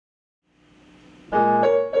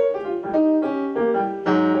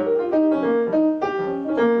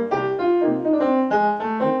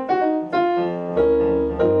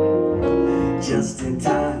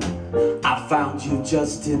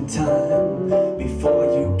just in time. Before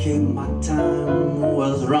you came, my time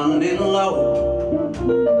was running low.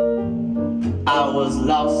 I was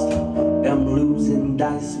lost, them losing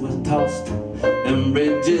dice were tossed, them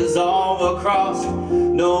bridges all were crossed,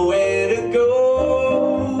 nowhere to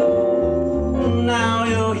go. Now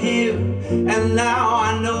you're here, and now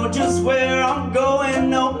I know just where I'm going.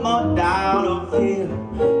 No more doubt or fear,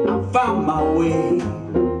 I found my way.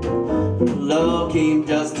 Love came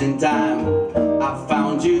just in time, I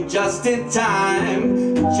found you just in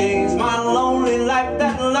time. Changed my lonely life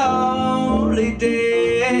that lovely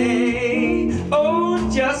day. Oh,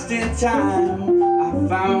 just in time, I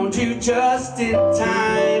found you just in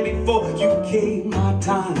time. Before you came, my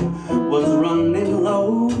time was running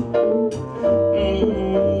low. I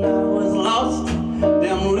was lost,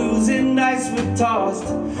 them losing dice were tossed,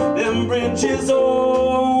 them bridges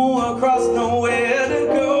all across, nowhere to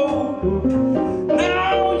go.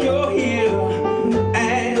 Now you're here,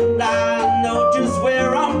 and I know just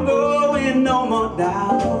where I'm going. No more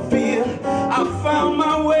doubt or fear, I found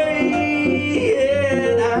my way.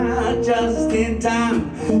 And I just in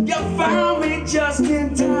time, you found me just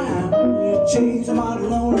in time. You changed my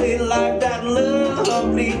lonely life that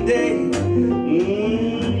lovely day.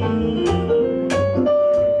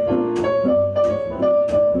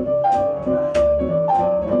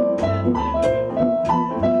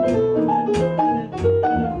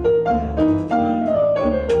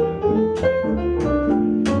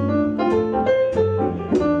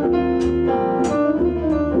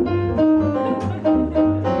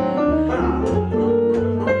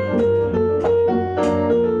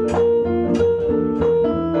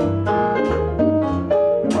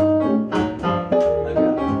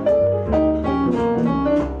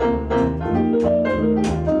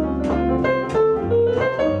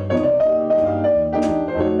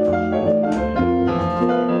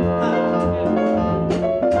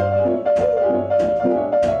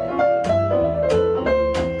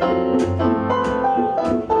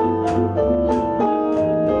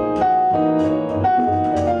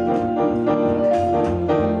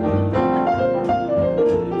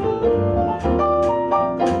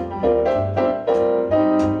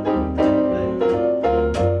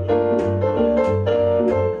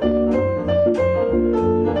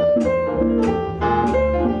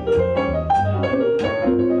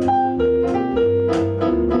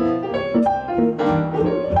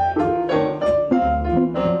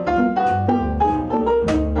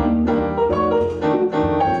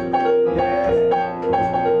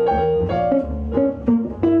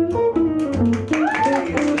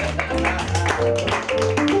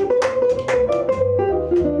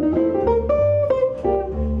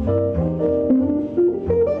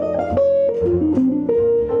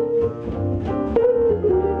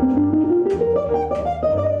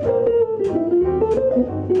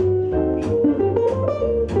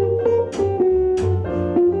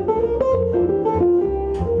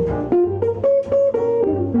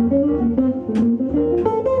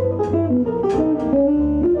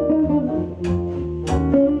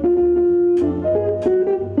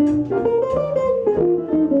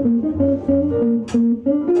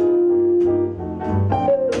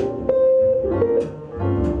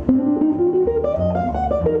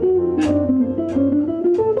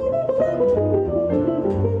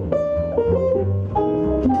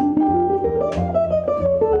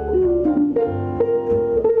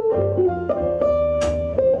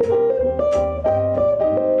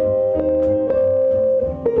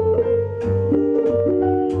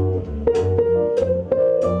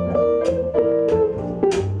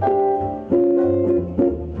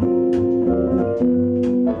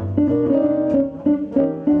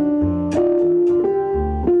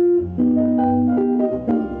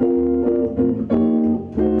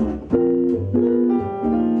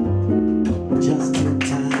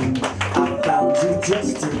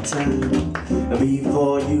 Just in time,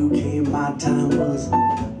 before you came, my time was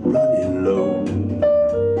running low.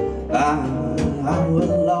 I was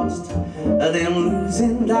lost, them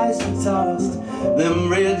losing dice were tossed, them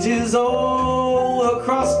bridges all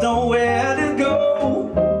across, nowhere to go.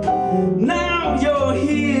 Now you're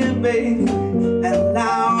here, baby, and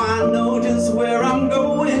now I know just where I'm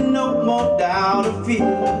going. No more doubt or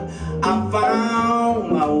fear, I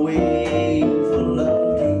found my way. For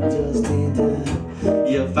love came just in time,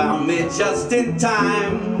 you found me just in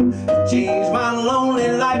time. Changed my lonely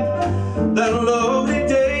life that lovely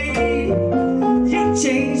day. You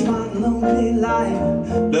changed my lonely life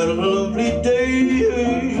that lovely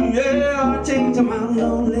day. Yeah, changed my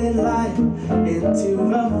lonely life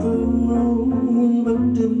into a fool.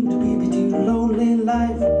 Lonely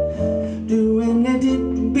life, doing it,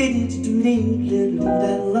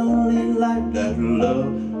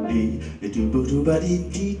 You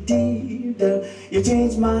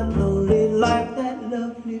changed my lonely life that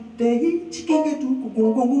lovely day.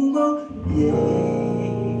 Yeah.